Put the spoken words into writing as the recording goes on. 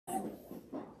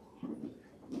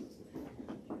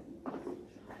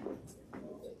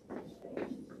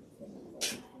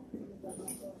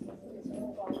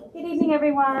morning,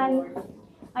 everyone.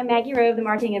 I'm Maggie Rove, the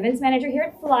Marketing Events Manager here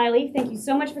at Flyleaf. Thank you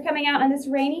so much for coming out on this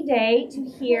rainy day to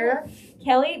hear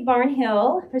Kelly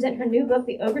Barnhill present her new book,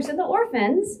 The OGRESS and the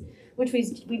ORPHANS, which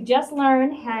we just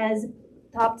learned is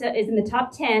in the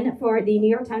top 10 for the New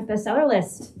York Times bestseller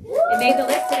list. It made the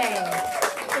list today.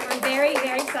 So we're very,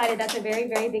 very excited. That's a very,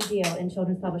 very big deal in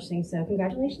children's publishing. So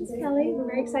congratulations, Kelly. We're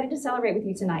very excited to celebrate with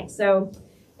you tonight. So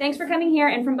thanks for coming here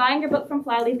and from buying your book from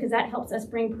Flyleaf, because that helps us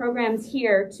bring programs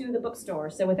here to the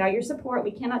bookstore. So without your support, we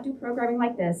cannot do programming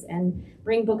like this and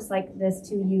bring books like this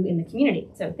to you in the community.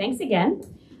 So thanks again.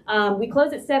 We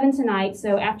close at 7 tonight,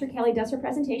 so after Kelly does her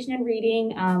presentation and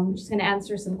reading, she's going to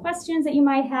answer some questions that you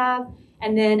might have,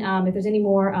 and then if there's any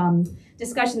more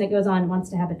discussion that goes on and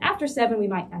wants to happen after 7, we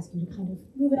might ask you to kind of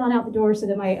move it on out the door so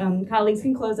that my colleagues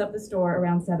can close up the store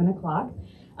around 7 o'clock.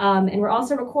 And we're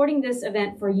also recording this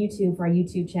event for YouTube, for our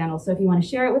YouTube channel. So if you want to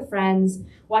share it with friends,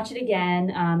 watch it again,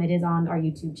 it is on our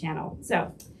YouTube channel.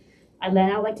 So I'd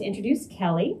now like to introduce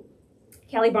Kelly.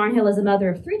 Kelly Barnhill is a mother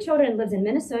of 3 children and lives in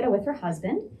Minnesota with her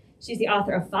husband. She's the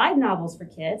author of 5 novels for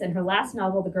kids, and her last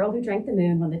novel, The Girl Who Drank the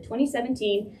Moon, won the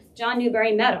 2017 John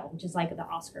Newbery Medal, which is like the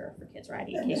Oscar for kids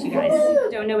writing, in case you guys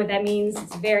don't know what that means.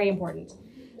 It's very important.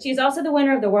 She is also the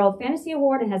winner of the World Fantasy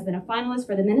Award and has been a finalist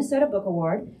for the Minnesota Book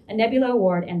Award, a Nebula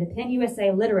Award, and the Penn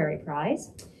USA Literary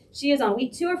Prize. She is on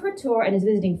week 2 of her tour and is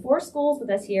visiting 4 schools with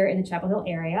us here in the Chapel Hill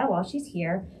area while she's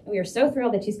here. And we are so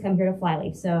thrilled that she's come here to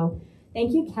Flyleaf. So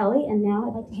thank you, Kelly. And now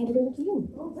I'd like to hand it over to you.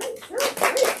 All right, sure.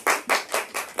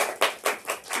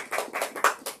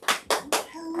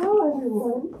 Hello,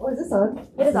 everyone. Oh, is this on?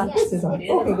 It is on. Yes. This is on.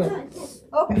 Okay, good.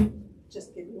 Okay,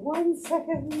 just give me 1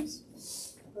 second.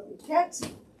 Let me get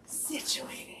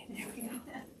situated. There we go.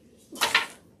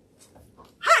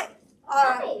 Hi.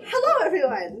 Hello,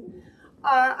 everyone.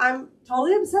 I'm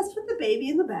totally obsessed with the baby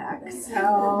in the back, so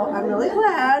I'm really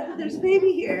glad that there's a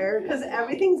baby here because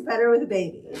everything's better with a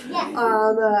baby.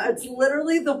 Yeah. It's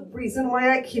literally the reason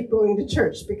why I keep going to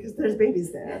church, because there's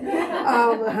babies there.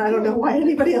 I don't know why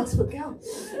anybody else would go.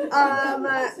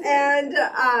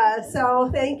 So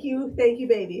thank you,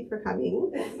 baby, for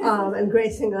coming and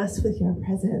gracing us with your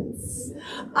presence.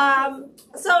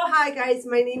 So hi, guys.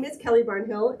 My name is Kelly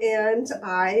Barnhill, and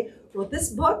I wrote this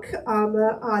book,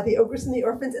 The OGRESS and the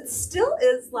ORPHANS. It still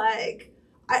is like,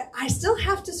 I still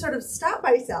have to sort of stop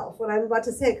myself when I'm about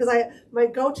to say it, because my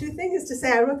go-to thing is to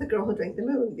say I wrote The Girl Who Drank the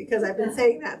Moon, because I've been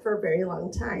saying that for a very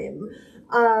long time.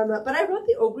 But I wrote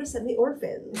The OGRESS and the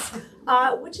ORPHANS,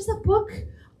 which is a book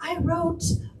I wrote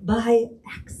by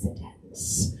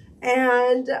accident.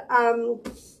 And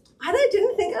I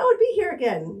didn't think I would be here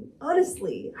again,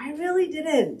 honestly. I really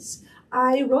didn't.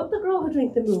 I wrote The Girl Who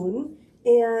Drank the Moon,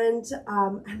 and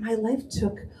my life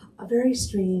took a very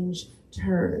strange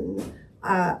turn.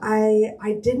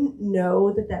 I didn't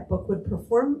know that book would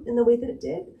perform in the way that it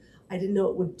did. I didn't know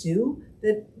it would do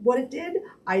what it did.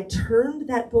 I turned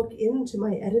that book into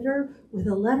my editor with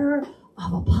a letter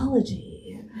of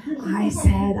apology. I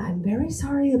said, I'm very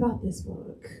sorry about this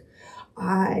book.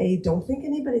 I don't think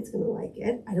anybody's going to like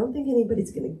it. I don't think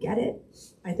anybody's going to get it.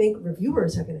 I think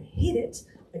reviewers are going to hate it.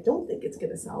 I don't think it's going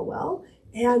to sell well.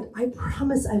 And I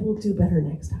promise I will do better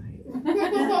next time,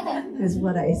 is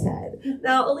what I said.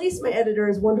 Now, Elise, my editor,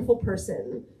 is a wonderful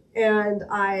person. And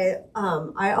I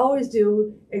always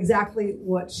do exactly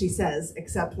what she says,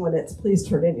 except when it's please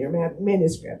turn in your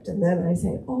manuscript. And then I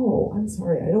say, oh, I'm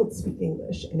sorry, I don't speak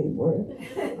English anymore.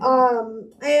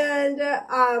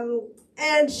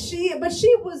 But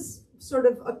she was sort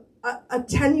of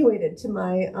attenuated to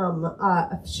my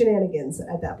shenanigans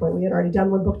at that point. We had already done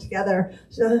one book together.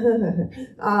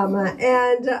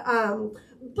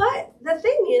 But the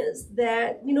thing is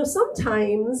that,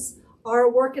 sometimes our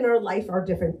work and our life are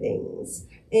different things.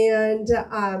 And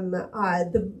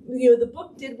the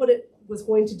book did what it was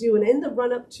going to do. And in the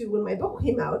run-up to when my book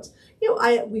came out,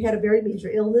 we had a very major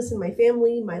illness in my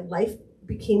family. My life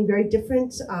became very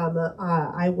different.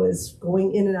 I was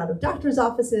going in and out of doctor's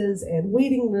offices and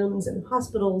waiting rooms and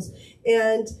hospitals,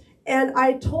 and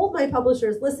I told my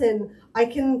publishers, listen, I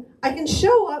can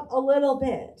show up a little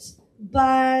bit,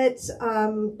 but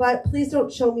please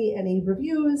don't show me any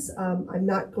reviews. I'm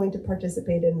not going to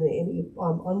participate in any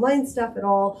online stuff at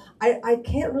all. I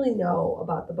can't really know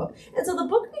about the book. And so the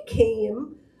book it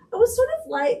was sort of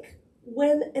like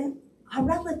when a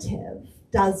relative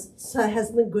has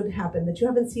something good happen that you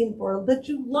haven't seen for, that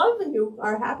you love and you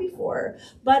are happy for,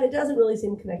 but it doesn't really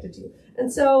seem connected to you. And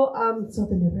so,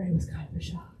 the Newbery was kind of a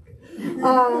shock.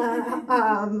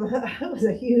 It was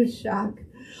a huge shock.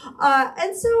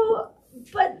 And so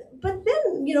but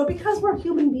then, you know, because we're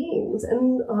human beings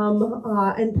and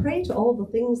prey to all the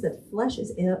things that flesh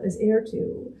is heir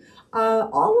to,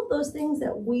 all of those things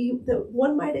that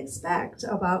one might expect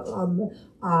about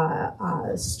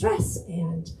stress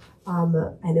and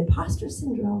imposter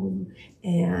syndrome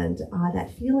and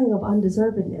that feeling of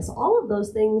undeservedness, all of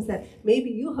those things that maybe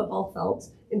you have all felt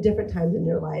in different times in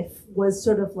your life was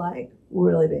sort of like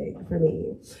really big for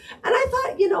me. And I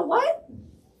thought, you know what?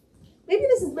 Maybe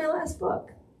this is my last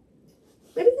book.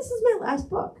 Maybe this is my last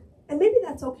book. And maybe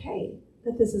that's okay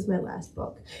that this is my last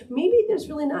book. Maybe there's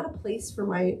really not a place for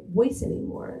my voice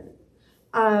anymore.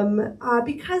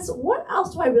 Because what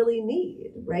else do I really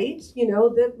need, right? You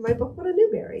know, my book won a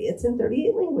Newbery. It's in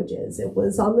 38 languages. It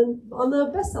was on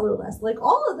the bestseller list. Like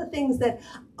all of the things that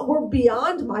were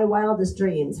beyond my wildest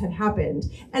dreams had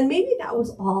happened. And maybe that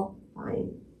was all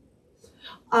fine.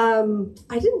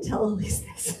 I didn't tell Elise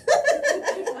this.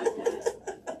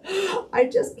 I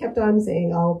just kept on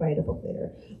saying, I'll write a book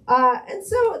later. And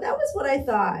so that was what I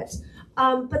thought.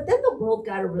 But then the world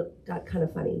got kind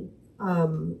of funny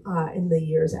in the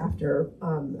years after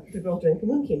The Girl Drank the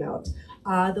Moon came out.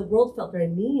 The world felt very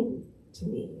mean to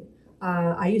me.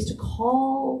 I used to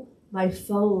call my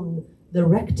phone the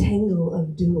rectangle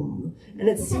of doom. And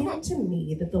it seemed to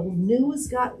me that the news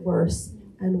got worse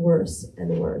and worse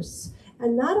and worse.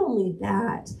 And not only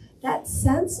that, that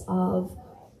sense of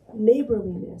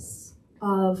neighborliness,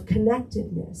 of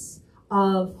connectedness,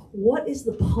 of what is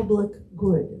the public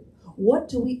good? What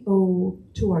do we owe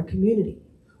to our community?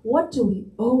 What do we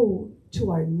owe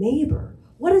to our neighbor?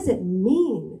 What does it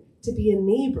mean to be a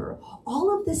neighbor? All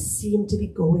of this seemed to be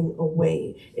going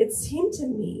away. It seemed to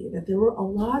me that there were a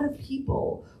lot of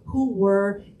people who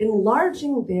were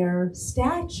enlarging their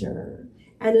stature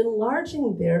and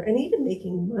enlarging and even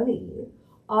making money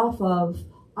off of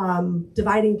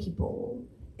dividing people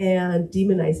and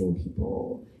demonizing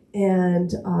people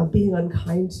and being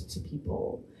unkind to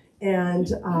people and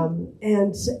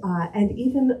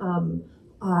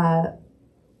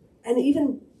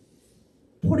even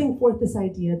putting forth this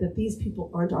idea that these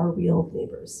people aren't our real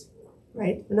neighbors,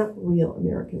 right? They're not real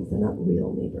Americans. They're not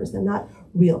real neighbors. They're not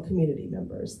real community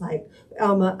members.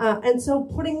 And so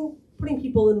putting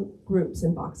people in groups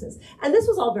and boxes. And this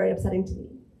was all very upsetting to me.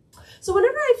 So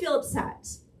whenever I feel upset,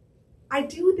 I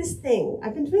do this thing.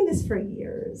 I've been doing this for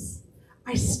years.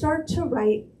 I start to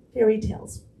write fairy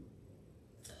tales.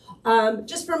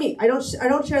 Just for me. I don't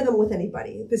share them with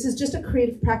anybody. This is just a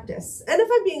creative practice. And if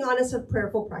I'm being honest, a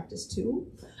prayerful practice too.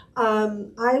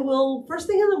 I will, first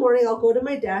thing in the morning, I'll go to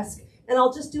my desk and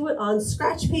I'll just do it on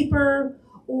scratch paper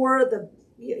or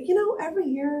every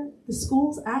year the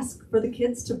schools ask for the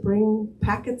kids to bring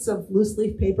packets of loose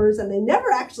leaf papers and they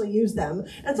never actually use them.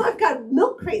 And so I've got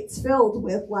milk crates filled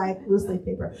with loose leaf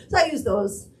paper. So I use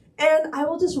those and I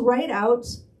will just write out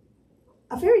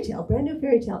a fairy tale, brand new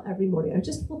fairy tale every morning. I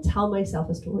just will tell myself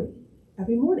a story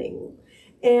every morning.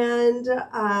 And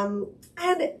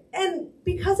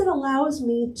because it allows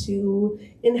me to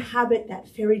inhabit that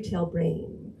fairy tale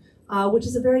brain, which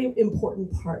is a very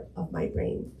important part of my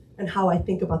brain and how I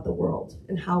think about the world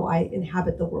and how I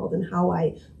inhabit the world and how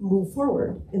I move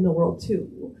forward in the world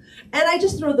too. And I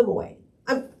just throw them away.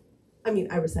 I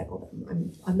recycle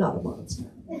them. I'm not a monster.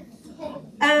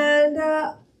 And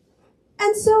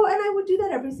I would do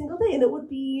that every single day. And it would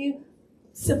be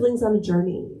siblings on a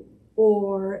journey,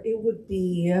 or it would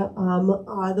be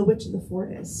the witch in the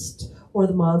forest, or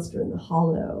the monster in the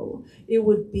hollow. It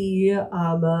would be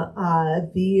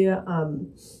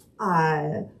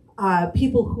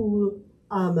people who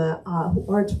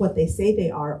aren't what they say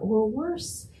they are, or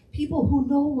worse, people who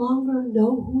no longer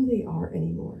know who they are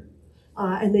anymore.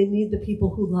 And they need the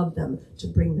people who love them to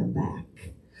bring them back.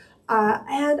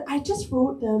 And I just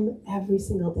wrote them every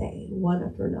single day, one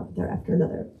after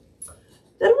another.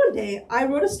 Then one day, I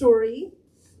wrote a story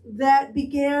that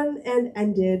began and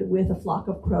ended with a flock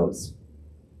of crows.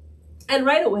 And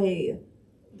right away,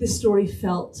 this story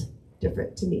felt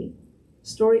different to me. A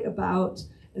story about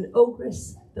an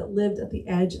ogress that lived at the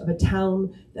edge of a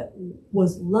town that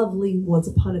was lovely once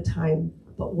upon a time,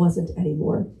 but wasn't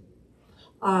anymore.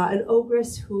 An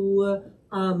ogress who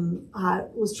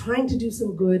was trying to do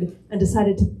some good and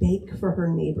decided to bake for her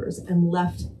neighbors and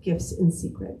left gifts in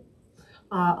secret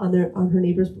on her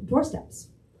neighbors' doorsteps.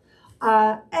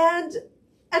 And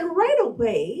right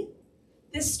away,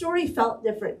 this story felt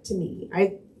different to me.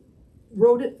 I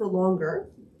wrote it for longer,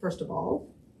 first of all,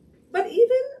 but even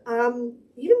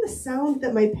the sound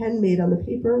that my pen made on the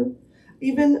paper,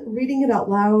 even reading it out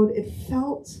loud, it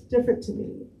felt different to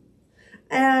me.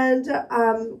 And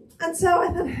so I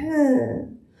thought,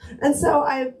 And so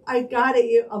I got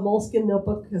a moleskin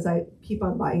notebook because I keep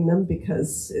on buying them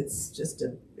because it's just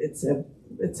it's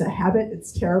a habit.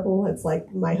 It's terrible. It's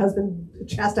like my husband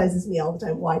chastises me all the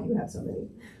time. Why do you have so many?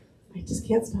 I just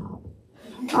can't stop.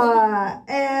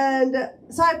 And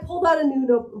so I pulled out a new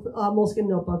moleskin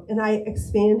notebook and I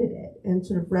expanded it and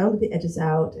sort of rounded the edges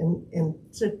out and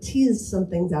sort of teased some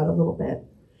things out a little bit.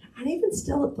 And even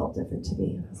still, it felt different to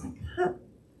me. And I was like, huh.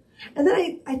 And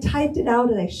then I typed it out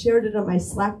and I shared it on my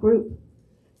Slack group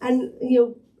and,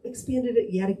 expanded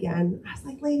it yet again. I was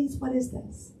like, ladies, what is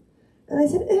this? And I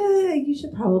said, you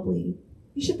should probably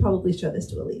show this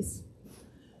to Elise.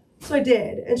 So I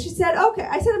did. And she said, okay.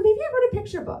 I said, maybe I wrote a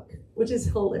picture book, which is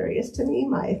hilarious to me,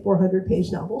 my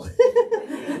 400-page novel,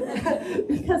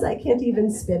 because I can't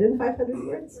even spit in 500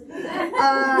 words.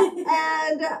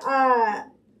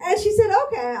 And she said,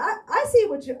 okay, I see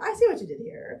what you did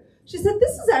here. She said,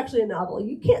 this is actually a novel.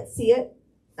 You can't see it,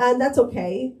 and that's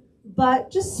okay, but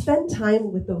just spend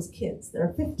time with those kids. There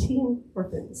are 15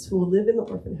 orphans who live in the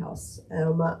orphan house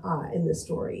in this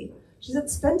story. She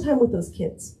said, spend time with those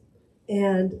kids,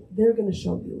 and they're going to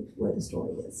show you where the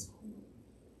story is.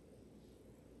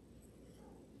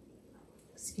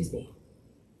 Excuse me.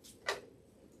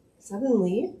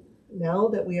 Suddenly, now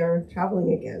that we are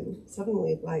traveling again,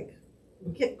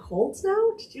 we get colds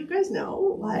now? Did you guys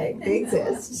know? They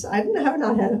exist. I have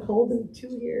not had a cold in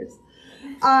 2 years.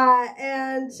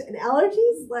 And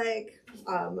allergies,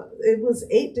 it was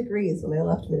 8 degrees when I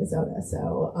left Minnesota.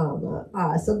 So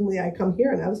suddenly I come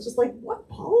here and I was just like, what,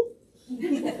 pollen?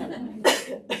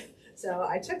 So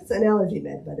I took an allergy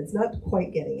med, but it's not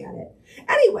quite getting at it.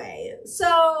 Anyway,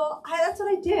 so that's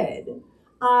what I did.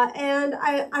 And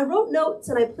I wrote notes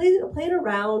and I played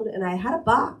around and I had a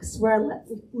box where I let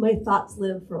my thoughts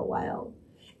live for a while.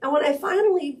 And when I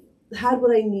finally had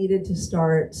what I needed to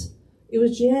start, it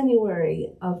was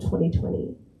January of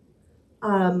 2020.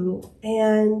 And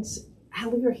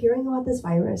we were hearing about this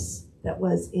virus that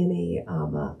was in a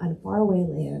faraway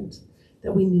land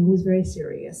that we knew was very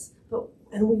serious.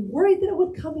 And we worried that it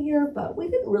would come here, but we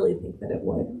didn't really think that it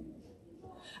would.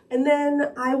 And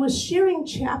then I was sharing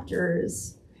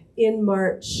chapters in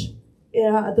March,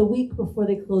 the week before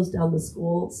they closed down the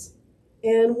schools.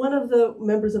 And one of the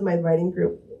members of my writing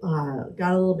group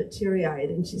got a little bit teary-eyed,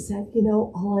 and she said,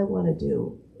 all I want to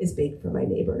do is bake for my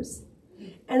neighbors.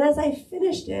 And as I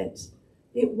finished it,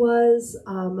 it was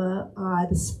the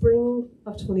spring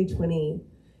of 2020,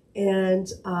 and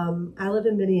I live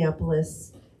in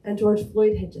Minneapolis, and George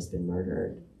Floyd had just been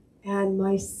murdered. And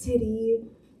my city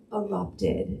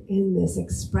erupted in this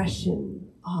expression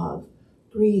of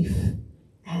grief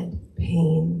and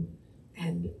pain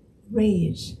and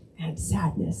rage and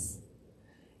sadness.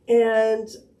 And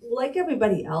like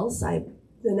everybody else, the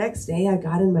next day I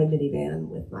got in my minivan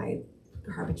with my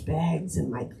garbage bags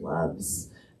and my gloves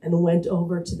and went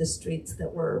over to the streets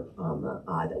that were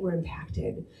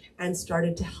impacted and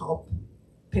started to help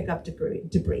pick up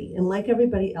debris. And like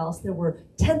everybody else, there were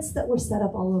tents that were set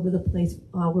up all over the place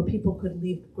where people could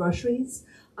leave groceries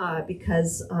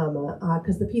because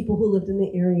the people who lived in the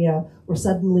area were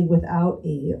suddenly without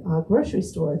a grocery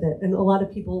store, and a lot of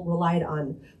people relied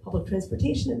on public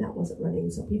transportation, and that wasn't running,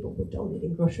 so people were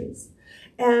donating groceries.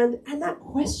 And that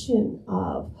question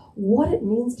of what it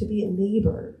means to be a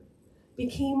neighbor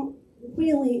became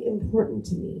really important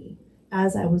to me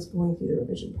as I was going through the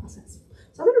revision process.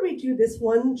 So I'm going to read you this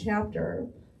one chapter,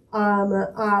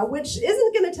 which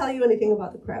isn't going to tell you anything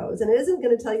about the crows, and it isn't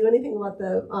going to tell you anything about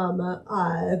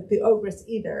the OGRESS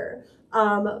either.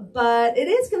 But it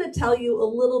is going to tell you a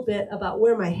little bit about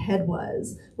where my head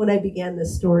was when I began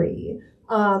this story.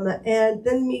 And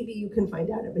then maybe you can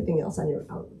find out everything else on your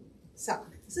own. So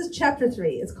this is chapter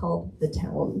 3. It's called The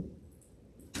Town.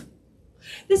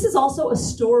 This is also a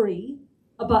story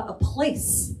about a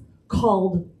place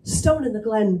called Stone in the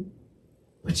Glen,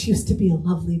 which used to be a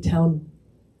lovely town.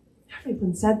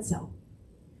 Everyone said so.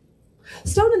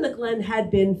 Stone in the Glen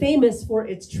had been famous for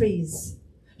its trees.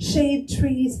 Shade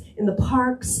trees in the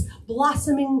parks,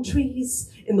 blossoming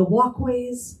trees in the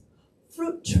walkways,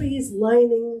 fruit trees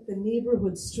lining the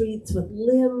neighborhood streets with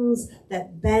limbs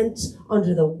that bent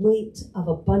under the weight of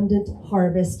abundant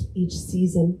harvest each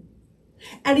season.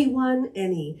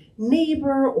 Any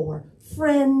neighbor or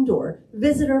friend or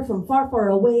visitor from far, far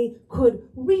away could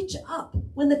reach up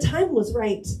when the time was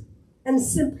right and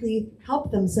simply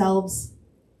help themselves.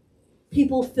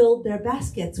 People filled their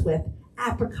baskets with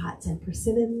apricots and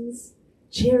persimmons,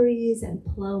 cherries and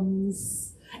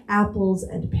plums, apples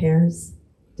and pears,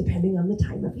 depending on the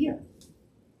time of year.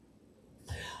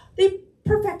 They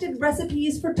perfected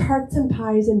recipes for tarts and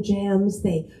pies and jams.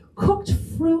 They cooked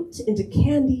fruit into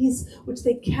candies, which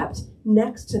they kept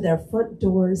next to their front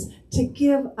doors to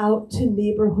give out to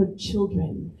neighborhood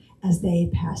children as they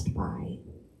passed by.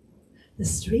 The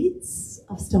streets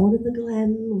of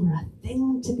Stone-in-the-Glen were a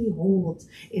thing to behold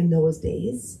in those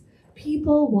days.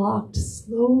 People walked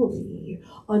slowly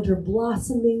under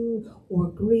blossoming or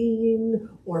green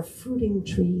or fruiting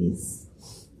trees,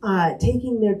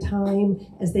 taking their time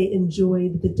as they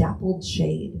enjoyed the dappled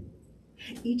shade.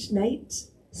 Each night,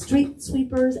 street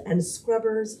sweepers and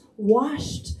scrubbers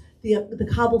washed the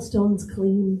cobblestones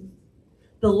clean.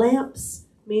 The lamps,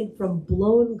 made from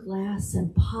blown glass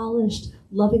and polished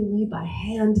lovingly by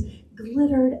hand,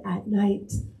 glittered at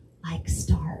night like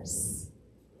stars.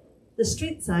 The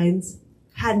street signs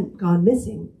hadn't gone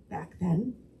missing back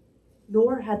then,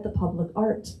 nor had the public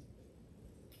art,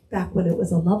 back when it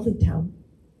was a lovely town.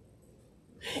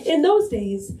 In those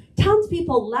days,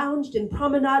 townspeople lounged in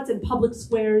promenades and public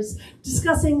squares,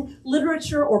 discussing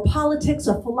literature or politics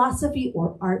or philosophy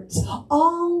or art.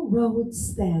 All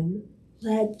roads then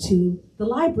led to the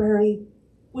library,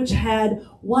 which had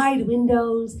wide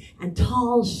windows and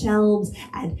tall shelves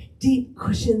and deep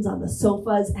cushions on the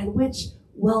sofas, and which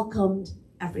welcomed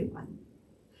everyone.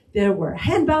 There were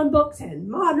handbound books and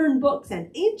modern books and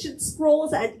ancient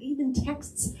scrolls and even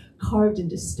texts carved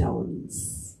into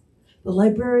stones. The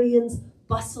librarians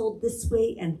bustled this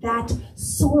way and that,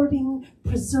 sorting,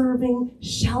 preserving,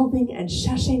 shelving, and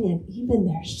shushing, and even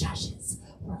their shushes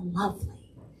were lovely.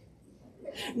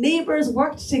 Neighbors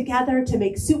worked together to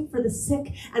make soup for the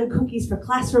sick and cookies for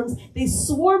classrooms. They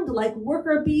swarmed like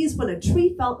worker bees when a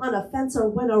tree fell on a fence, or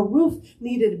when a roof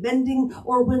needed mending,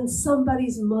 or when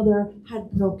somebody's mother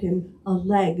had broken a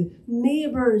leg.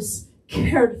 Neighbors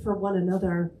cared for one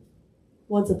another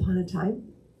once upon a time,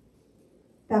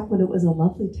 back when it was a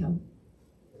lovely town.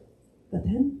 But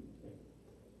then,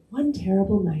 one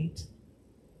terrible night,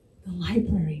 the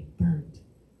library burned.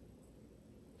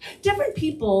 Different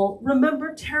people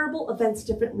remember terrible events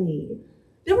differently.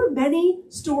 There were many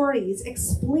stories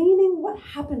explaining what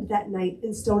happened that night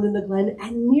in Stone-in-the-Glen,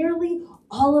 and nearly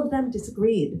all of them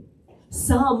disagreed.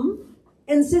 Some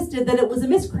insisted that it was a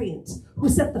miscreant who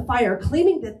set the fire,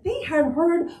 claiming that they had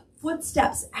heard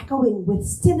footsteps echoing with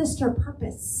sinister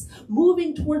purpose,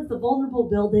 moving towards the vulnerable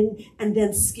building and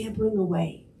then scampering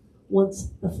away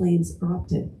once the flames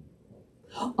erupted.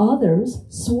 Others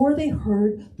swore they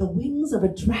heard the wings of a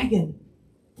dragon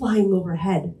flying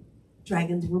overhead.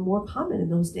 Dragons were more common in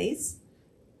those days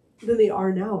than they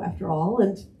are now, after all,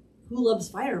 and who loves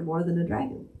fire more than a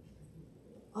dragon?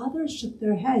 Others shook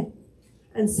their head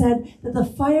and said that the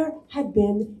fire had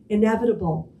been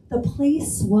inevitable. The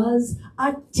place was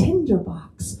a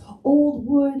tinderbox, old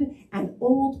wood and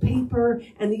old paper,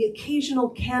 and the occasional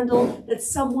candle that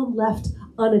someone left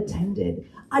unattended.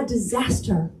 A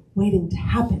disaster waiting to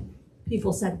happen,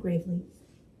 people said gravely.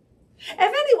 If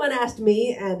anyone asked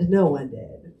me, and no one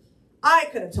did, I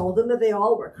could have told them that they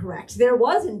all were correct. There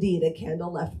was indeed a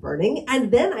candle left burning, and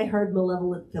then I heard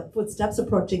malevolent footsteps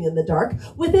approaching in the dark.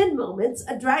 Within moments,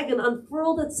 a dragon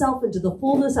unfurled itself into the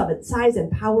fullness of its size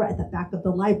and power at the back of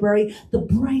the library, the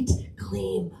bright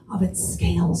gleam of its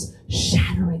scales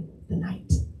shattering the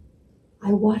night.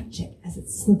 I watched it as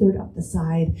it slithered up the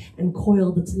side and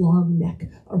coiled its long neck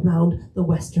around the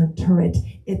western turret.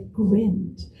 It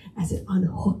grinned as it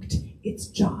unhooked its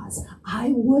jaws.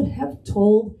 I would have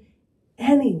told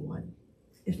anyone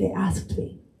if they asked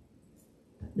me,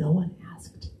 but no one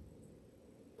asked.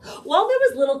 While there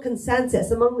was little consensus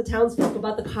among the townsfolk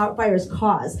about the fire's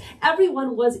cause,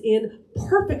 everyone was in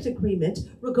perfect agreement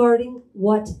regarding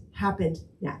what happened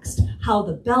next. How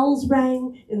the bells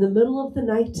rang in the middle of the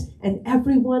night, and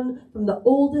everyone from the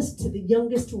oldest to the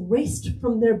youngest raced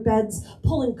from their beds,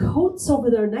 pulling coats over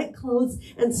their nightclothes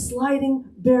and sliding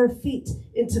bare feet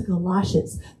into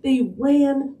galoshes. They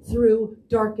ran through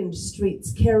darkened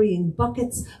streets, carrying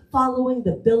buckets, following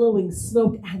the billowing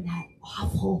smoke and that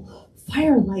awful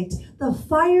firelight. The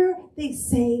fire, they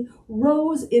say,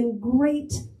 rose in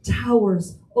great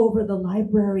towers over the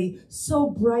library, so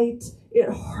bright it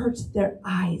hurt their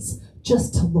eyes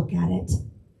just to look at it.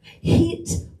 Heat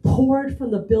poured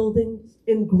from the building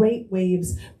in great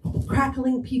waves,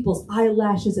 crackling people's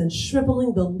eyelashes and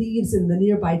shriveling the leaves in the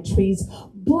nearby trees.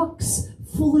 Books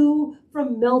flew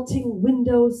from melting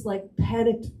windows like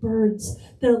panicked birds,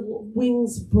 their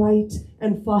wings bright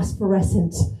and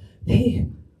phosphorescent. They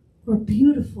were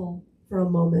beautiful for a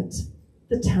moment.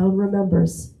 The town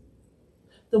remembers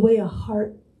the way a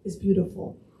heart is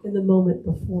beautiful in the moment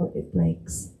before it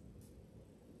breaks.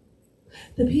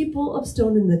 The people of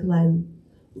Stone-in-the-Glen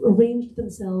arranged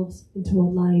themselves into a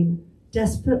line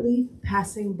desperately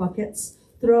passing buckets,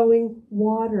 throwing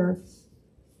water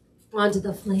onto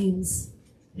the flames.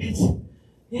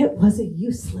 It was a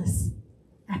useless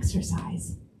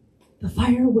exercise. The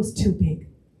fire was too big.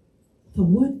 The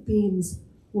wood beams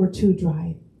were too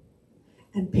dry.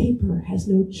 And paper has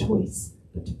no choice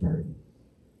but to burn.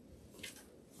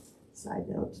 Side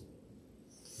note.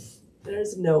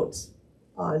 There's a note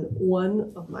on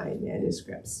one of my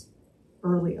manuscripts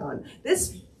early on.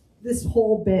 This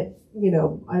whole bit,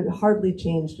 I hardly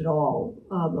changed at all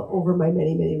over my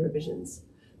many, many revisions.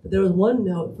 But there was one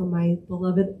note from my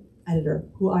beloved editor,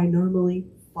 who I normally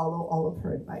follow all of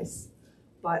her advice.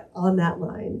 But on that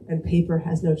line, and paper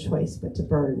has no choice but to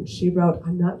burn, she wrote,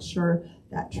 "I'm not sure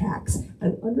that tracks."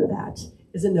 And under that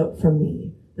is a note from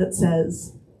me that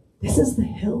says, "This is the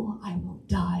hill I will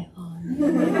die on."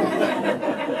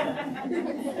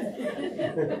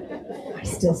 I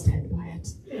still stand by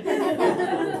it.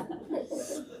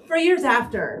 For years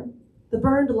after, the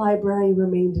burned library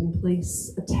remained in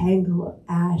place, a tangle of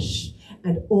ash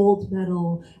and old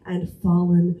metal and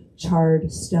fallen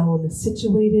charred stone,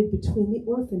 situated between the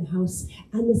orphan house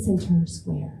and the center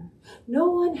square. No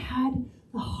one had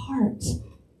the heart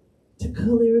to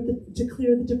clear the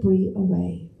debris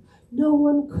away. No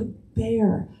one could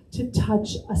bear to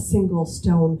touch a single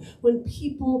stone. When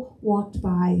people walked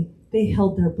by, they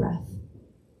held their breath.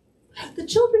 The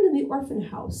children in the orphan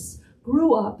house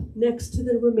grew up next to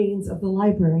the remains of the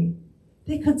library.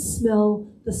 They could smell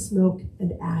the smoke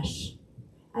and ash.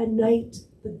 At night,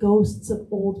 the ghosts of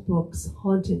old books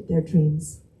haunted their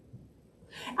dreams.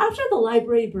 After the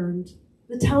library burned,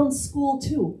 the town school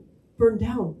too burned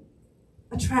down.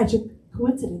 A tragic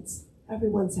coincidence,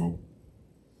 everyone said.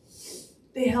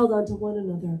 They held on to one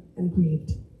another and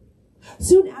grieved.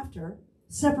 Soon after,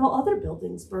 several other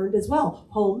buildings burned as well.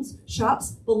 Homes,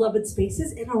 shops, beloved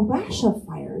spaces, and a rash of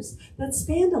fires that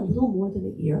spanned a little more than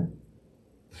a year.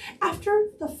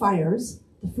 After the fires,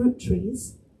 the fruit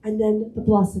trees, and then the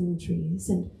blossoming trees,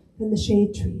 and then the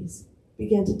shade trees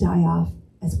began to die off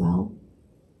as well.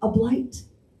 A blight,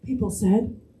 people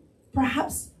said,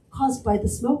 perhaps caused by the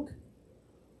smoke,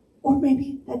 or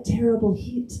maybe that terrible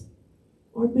heat,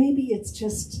 or maybe it's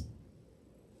just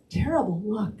terrible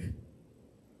luck.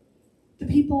 The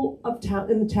people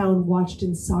in the town watched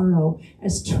in sorrow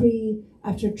as tree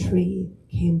after tree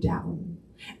came down,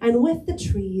 and with the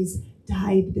trees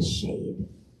died the shade.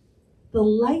 The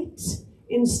light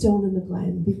in Stone in the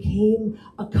Glen became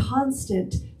a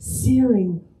constant,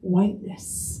 searing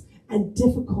whiteness and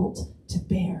difficult to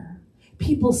bear.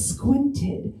 People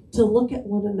squinted to look at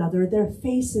one another, their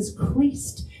faces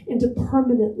creased into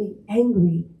permanently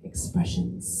angry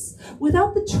expressions.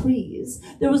 Without the trees,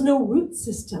 there was no root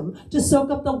system to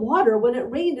soak up the water when it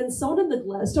rained, and Stone in the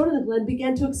Glen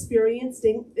began to experience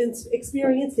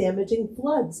damaging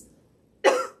floods.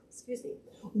 Excuse me.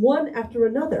 One after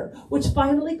another, which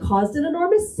finally caused an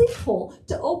enormous sinkhole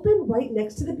to open right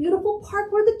next to the beautiful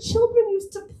park where the children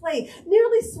used to play,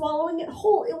 nearly swallowing it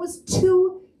whole. It was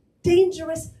too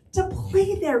dangerous to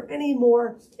play there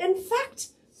anymore. In fact,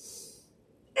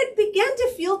 it began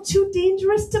to feel too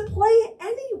dangerous to play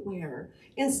anywhere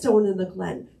in Stone in the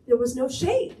Glen. There was no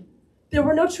shade. There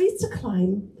were no trees to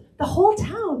climb. The whole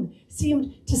town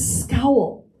seemed to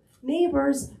scowl.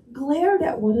 Neighbors glared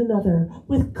at one another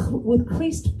with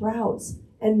creased brows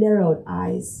and narrowed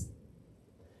eyes.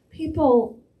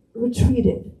 People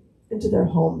retreated into their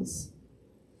homes.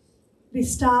 They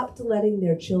stopped letting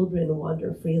their children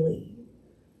wander freely.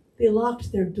 They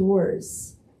locked their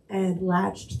doors and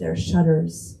latched their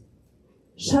shutters.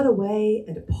 Shut away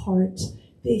and apart,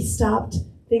 they stopped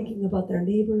thinking about their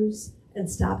neighbors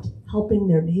and stopped helping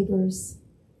their neighbors.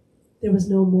 There was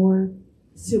no more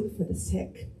soup for the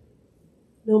sick.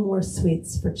 No more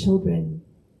sweets for children.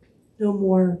 No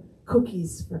more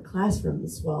cookies for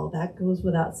classrooms. Well, that goes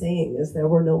without saying, as there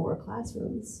were no more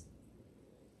classrooms.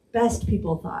 Best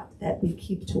people thought that we'd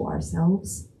keep to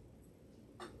ourselves.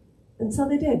 And so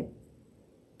they did.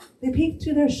 They peeked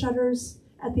through their shutters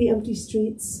at the empty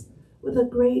streets with a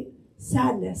great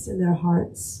sadness in their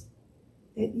hearts.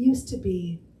 It used to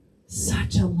be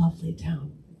such a lovely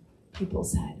town, people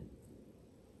said,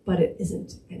 but it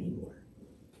isn't anymore.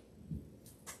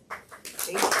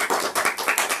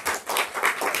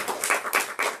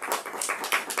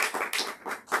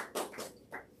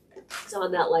 So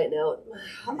on that light note,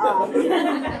 on all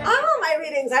my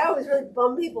readings, I always really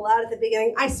bum people out at the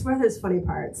beginning. I swear there's funny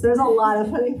parts. There's a lot of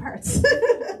funny parts.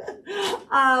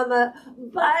 But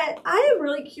I am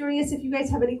really curious if you guys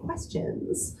have any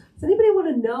questions. Does anybody want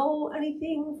to know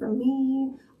anything from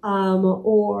me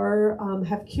or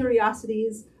have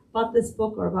curiosities about this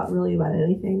book or about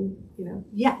anything?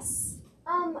 Yes.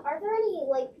 Are there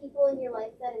any people in your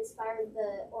life that inspired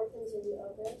the orphans or the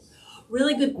OGRESS?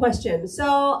 Really good question.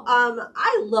 So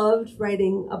I loved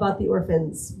writing about the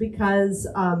orphans because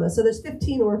so there's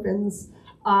 15 orphans.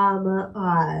 And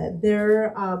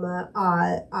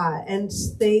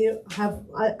they have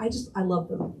I love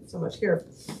them so much. Here,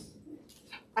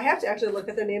 I have to actually look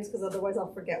at their names because otherwise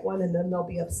I'll forget one and then they'll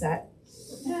be upset.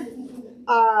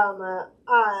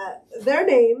 Their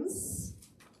names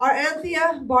are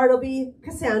Anthea, Bartleby,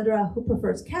 Cassandra, who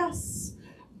prefers Cass,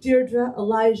 Deirdre,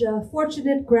 Elijah,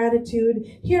 Fortunate, Gratitude,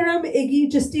 Hiram,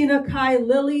 Iggy, Justina, Kai,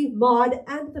 Lily, Maud,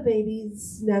 and the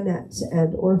babies, Nanette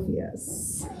and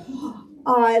Orpheus.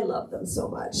 I love them so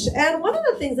much. And one of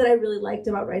the things that I really liked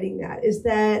about writing that is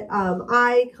that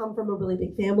I come from a really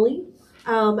big family.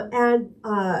 So I'm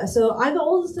the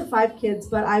oldest of 5 kids,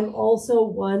 but I'm also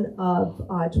one of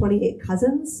 28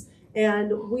 cousins.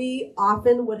 And we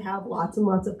often would have lots and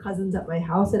lots of cousins at my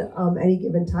house at any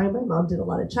given time. My mom did a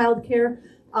lot of childcare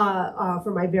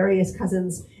for my various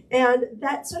cousins. And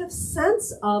that sort of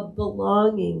sense of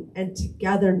belonging and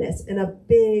togetherness in a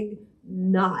big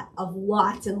knot of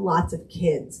lots and lots of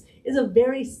kids is a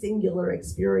very singular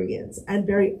experience and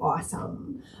very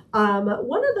awesome.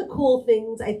 One of the cool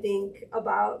things I think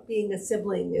about being a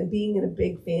sibling and being in a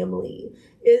big family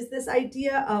is this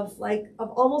idea of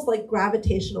almost like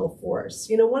gravitational force.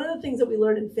 You know, one of the things that we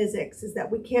learn in physics is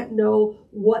that we can't know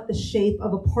what the shape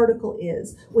of a particle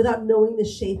is without knowing the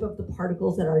shape of the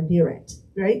particles that are near it,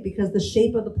 right? Because the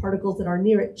shape of the particles that are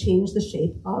near it change the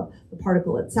shape of the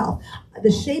particle itself.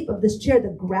 The shape of this chair, the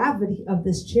gravity of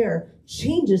this chair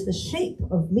changes the shape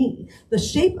of me. The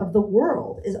shape of the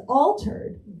world is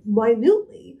altered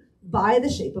minutely by the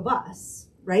shape of us,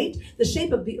 right? The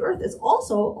shape of the earth is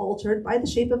also altered by the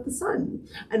shape of the sun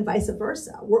and vice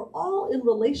versa. We're all in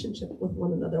relationship with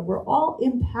one another. We're all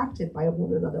impacted by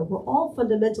one another. We're all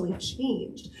fundamentally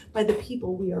changed by the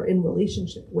people we are in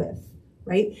relationship with,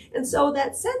 right? And so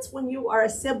that sense when you are a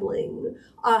sibling,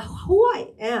 who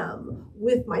I am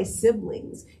with my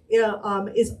siblings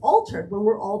is altered when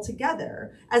we're all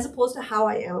together as opposed to how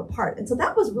I am apart. And so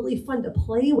that was really fun to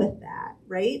play with that,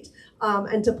 right?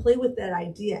 And to play with that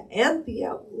idea.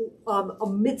 Anthea,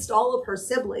 amidst all of her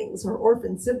siblings, her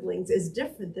orphan siblings, is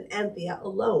different than Anthea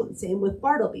alone. Same with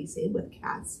Bartleby, same with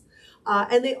Cass.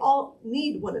 And they all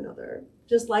need one another,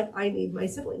 just like I need my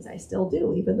siblings. I still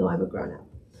do, even though I'm a grown-up.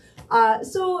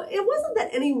 So it wasn't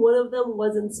that any one of them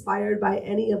was inspired by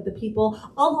any of the people,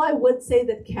 although I would say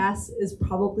that Cass is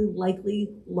probably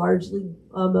largely,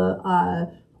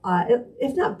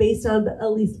 if not based on, but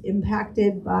at least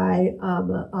impacted by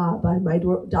my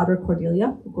daughter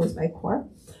Cordelia, who goes by Cor.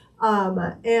 I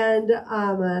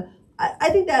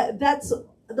think that's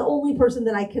the only person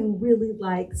that I can really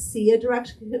see a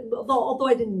direction, although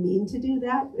I didn't mean to do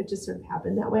that. It just sort of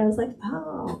happened that way. I was like,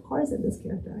 oh, Cora's in this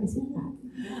character. I see that.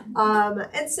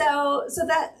 And so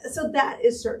that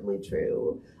is certainly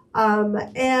true.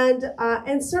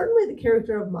 And certainly the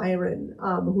character of Myron,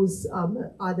 who's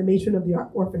the matron of the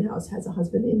orphan house, has a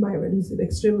husband named Myron, who's an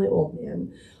extremely old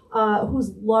man,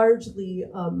 who's largely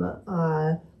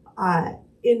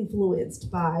influenced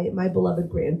by my beloved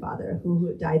grandfather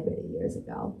who died many years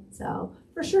ago. So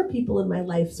for sure people in my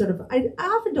life I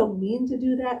often don't mean to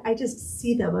do that. I just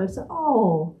see them. I say,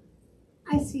 oh,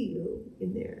 I see you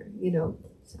in there,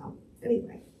 So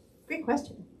anyway, great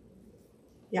question.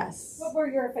 Yes. What were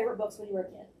your favorite books when you were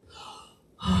a kid?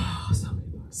 So many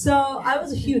books. So I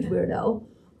was a huge weirdo.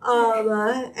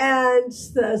 And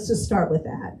let's just start with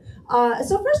that.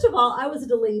 So first of all, I was a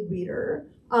delayed reader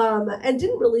and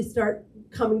didn't really start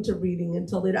coming to reading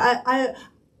until later.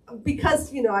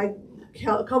 Because I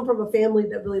come from a family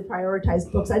that really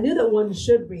prioritized books. I knew that one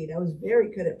should read. I was very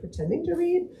good at pretending to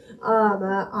read.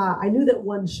 I knew that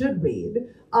one should read,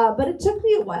 but it took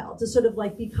me a while to sort of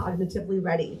be cognitively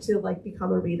ready to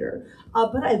become a reader.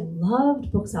 But I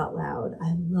loved books out loud.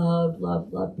 I loved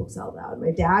books out loud.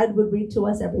 My dad would read to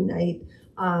us every night,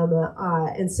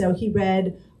 and so he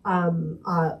read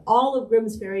all of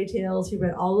Grimm's fairy tales. He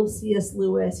read all of C.S.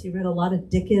 Lewis. He read a lot of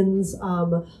Dickens,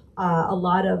 a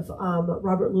lot of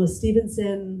Robert Louis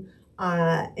Stevenson,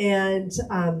 and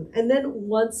then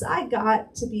once I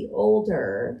got to be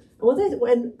older,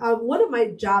 when one of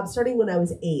my jobs, starting when I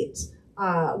was 8,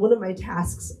 one of my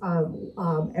tasks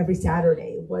every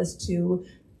Saturday was to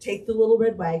take the little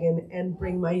red wagon and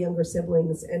bring my younger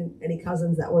siblings and any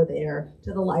cousins that were there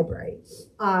to the library.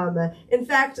 In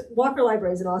fact, Walker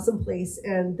Library is an awesome place,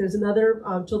 and there's another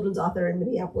children's author in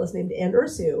Minneapolis named Ann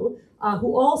Ursu,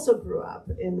 who also grew up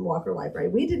in Walker Library.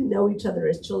 We didn't know each other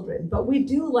as children, but we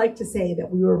do like to say that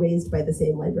we were raised by the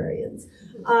same librarians.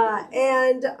 It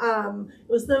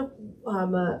was the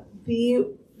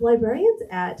librarians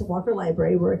at Walker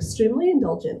Library were extremely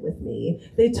indulgent with me.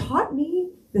 They taught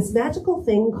me this magical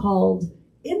thing called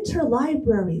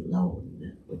interlibrary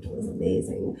loan, which was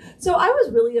amazing. So I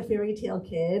was really a fairy tale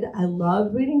kid. I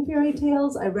loved reading fairy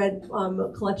tales. I read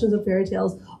collections of fairy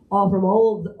tales from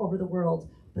all over the world.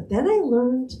 But then I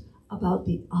learned about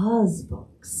the Oz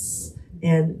books.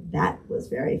 And that was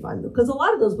very fun because a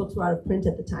lot of those books were out of print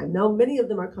at the time. Now, many of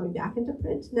them are coming back into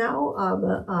print now,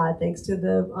 thanks to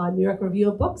the New York Review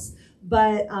of Books.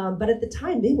 But at the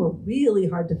time, they were really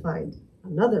hard to find.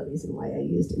 Another reason why I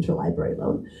used interlibrary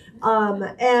loan.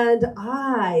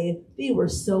 They were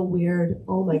so weird.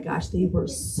 Oh my gosh, they were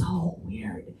so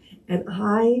weird. And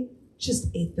I just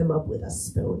ate them up with a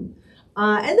spoon.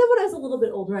 And then when I was a little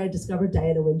bit older, I discovered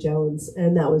Diana Wynne Jones,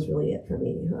 and that was really it for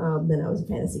me. Then I was a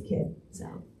fantasy kid.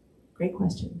 So, great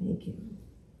question. Thank you.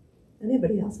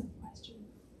 Anybody else have a question?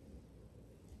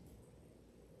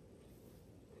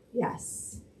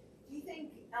 Yes. Do you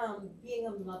think being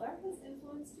a mother has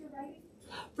influenced your writing?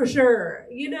 For sure.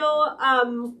 You know,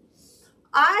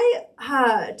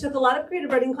 I took a lot of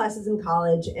creative writing classes in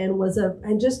college and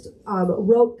just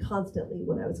wrote constantly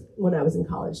when I was in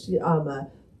college.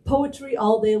 Poetry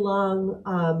all day long.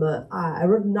 I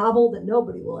wrote a novel that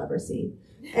nobody will ever see,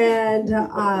 and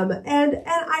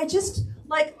I just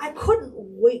I couldn't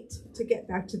wait to get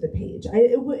back to the page.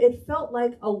 It felt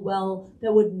like a well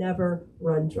that would never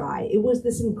run dry. It was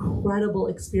this incredible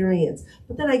experience.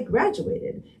 But then I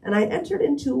graduated and I entered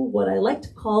into what I like to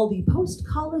call the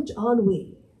post-college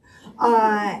ennui,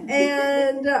 and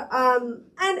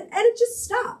it just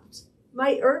stopped.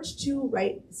 My urge to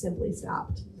write simply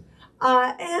stopped.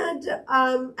 And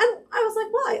I was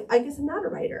like, well, I guess I'm not a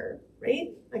writer,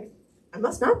 right? Like, I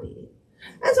must not be.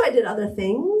 And so I did other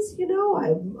things, you know.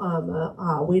 I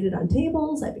waited on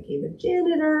tables. I became a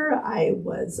janitor. I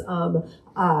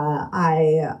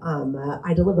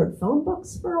delivered phone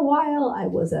books for a while. I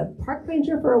was a park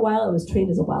ranger for a while. I was trained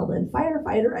as a wildland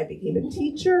firefighter. I became a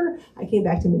teacher. I came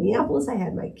back to Minneapolis. I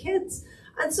had my kids.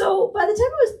 And so by the time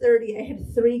I was 30, I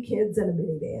had 3 kids and a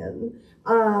minivan.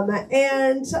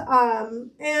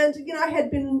 You know, I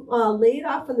had been laid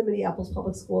off from the Minneapolis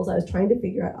public schools. I was trying to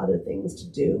figure out other things to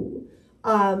do.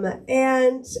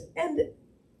 And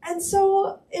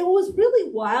so it was really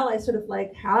while I sort of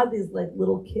had these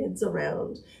little kids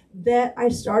around that I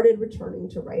started returning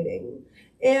to writing.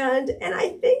 And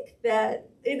I think that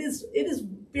it is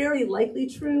very likely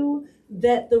true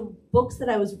that the books that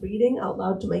I was reading out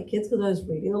loud to my kids, because I was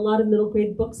reading a lot of middle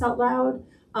grade books out loud,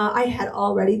 I had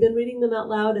already been reading them out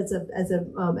loud as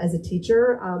a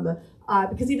teacher.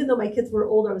 Because even though my kids were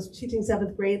older, I was teaching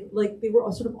 7th grade, they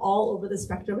were sort of all over the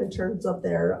spectrum in terms of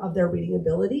their reading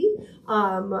ability.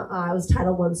 I was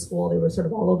Title I school, they were sort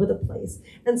of all over the place.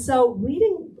 And so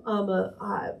reading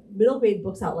middle grade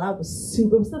books out loud was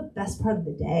the best part of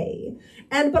the day.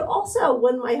 But also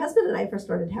when my husband and I first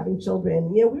started having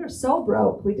children, you know, we were so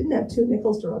broke, we didn't have 2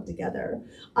 nickels to rub together.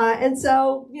 And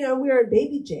so, you know, we were in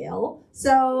baby jail.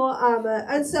 So,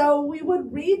 and so we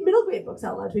would read middle grade books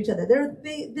out loud to each other. They're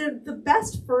the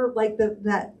best for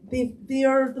they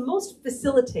are the most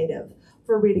facilitative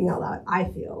for reading out loud, I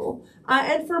feel.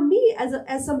 And for me,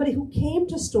 as somebody who came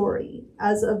to story,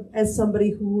 as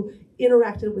somebody who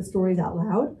interacted with stories out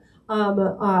loud,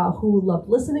 who loved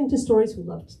listening to stories, who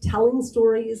loved telling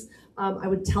stories. I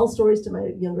would tell stories to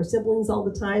my younger siblings all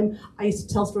the time. I used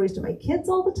to tell stories to my kids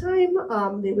all the time.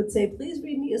 They would say, please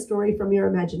read me a story from your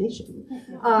imagination. We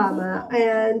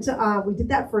did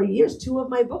that for years. 2 of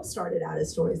my books started out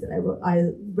as stories that I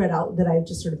read out that I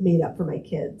just sort of made up for my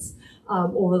kids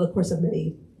over the course of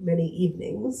many, many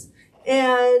evenings.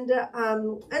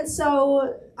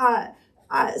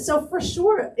 So for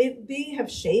sure, they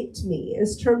have shaped me in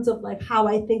terms of how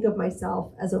I think of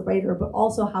myself as a writer, but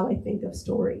also how I think of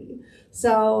story.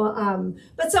 So,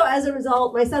 so as a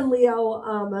result, my son Leo,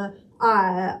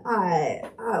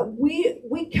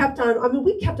 we kept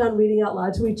on reading out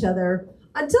loud to each other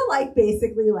until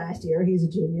basically last year. He's a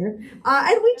junior,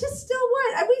 and we just still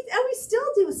would, and we still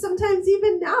do sometimes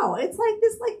even now. It's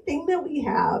this thing that we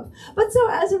have. But so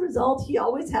as a result, he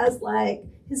always has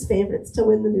his favorites to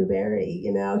win the Newbery.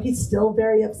 You know, he's still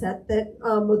very upset that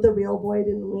the real boy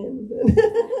didn't win.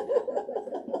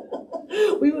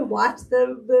 We would watch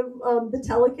the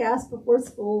telecast before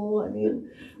school. I mean,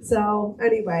 so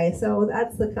anyway, so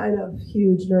that's the kind of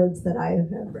huge nerds that I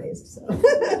have raised. So,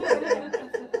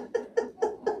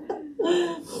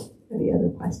 any other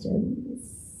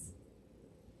questions?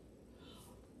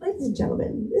 Ladies and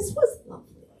gentlemen, this was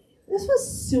lovely. This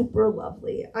was super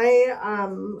lovely. I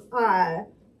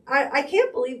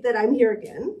can't believe that I'm here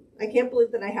again. I can't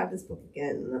believe that I have this book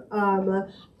again.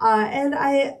 And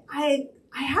I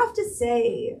have to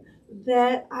say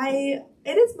that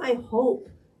it is my hope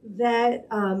that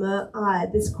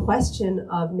this question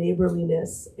of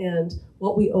neighborliness and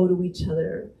what we owe to each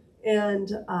other,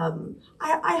 and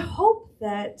I hope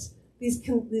that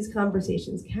these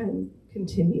conversations can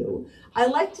continue. I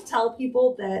like to tell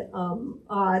people that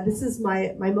this is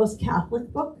my most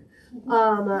Catholic book.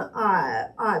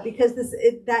 Because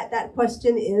that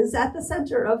question is at the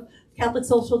center of Catholic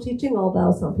social teaching,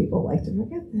 although some people like to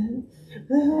forget that.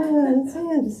 It's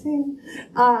interesting.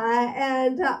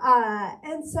 And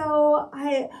so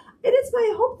it is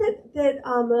my hope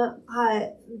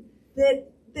that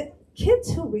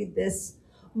kids who read this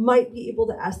might be able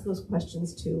to ask those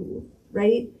questions too,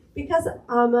 right? Because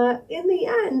in the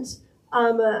end,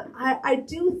 I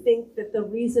do think that the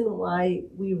reason why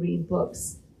we read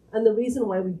books and the reason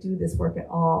why we do this work at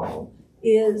all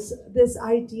is this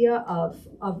idea of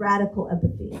radical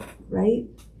empathy, right?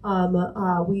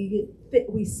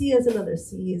 We see as another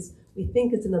sees, we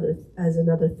think as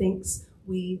another thinks,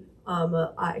 we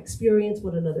experience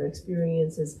what another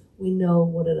experiences, we know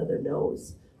what another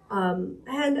knows.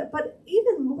 But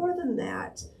even more than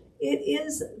that, it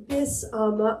is this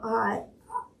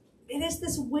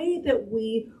way that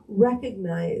we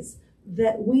recognize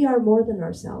that we are more than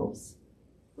ourselves.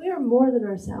 We are more than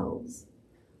ourselves.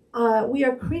 We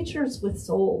are creatures with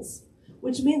souls,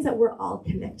 which means that we're all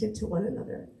connected to one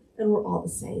another and we're all the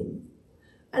same.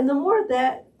 And the more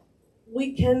that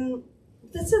we can,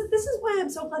 this is why I'm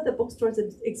so glad that bookstores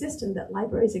exist and that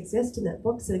libraries exist and that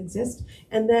books exist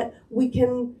and that we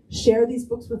can share these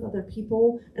books with other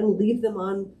people and leave them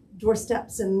on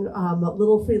doorsteps and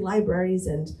little free libraries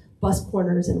and bus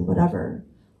corners and whatever.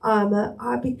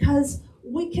 Because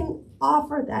we can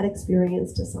offer that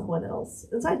experience to someone else.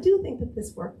 And so I do think that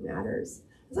this work matters.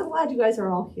 So I'm glad you guys are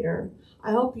all here.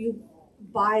 I hope you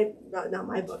buy, not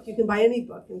my book, you can buy any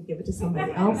book and give it to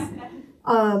somebody else.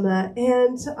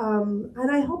 And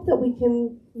I hope that we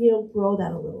can, grow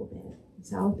that a little bit.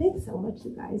 So thanks so much,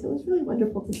 you guys. It was really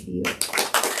wonderful to see you.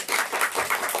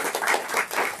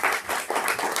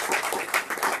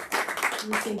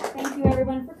 Thank you,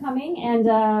 everyone, for coming. And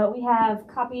we have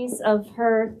copies of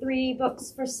her three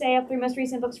most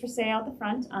recent books for sale at the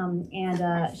front. And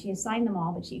she has signed them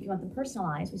all, but if you want them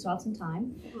personalized, we still have some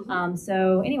time.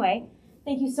 So anyway,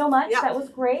 thank you so much. Yeah. That was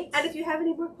great. And if you have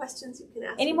any more questions, you can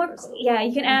ask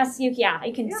you can ask you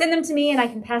can send them to me and I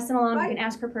can pass them along. Right. You can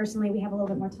ask her personally. We have a little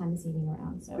bit more time this evening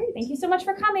around. So great. Thank you so much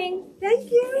for coming.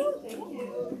 Thank you. Thank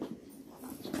you.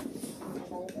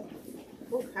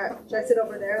 Okay. Should I sit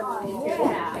over there? Yeah.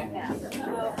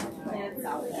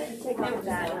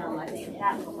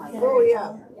 Oh,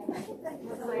 yeah.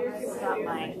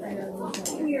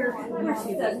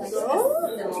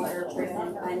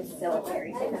 I'm still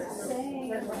very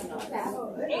and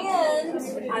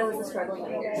I was a struggling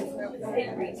reader. I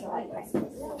didn't read till like high school.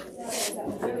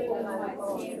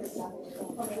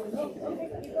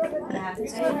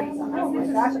 Oh my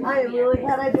gosh, I am really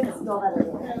glad I didn't spell that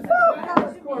everywhere. Oh, that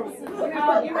was close. You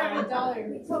have $1.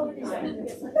 It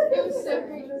was so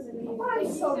great. I'm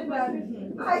so glad.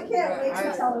 I can't wait to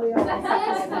tell you.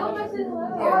 How much is it?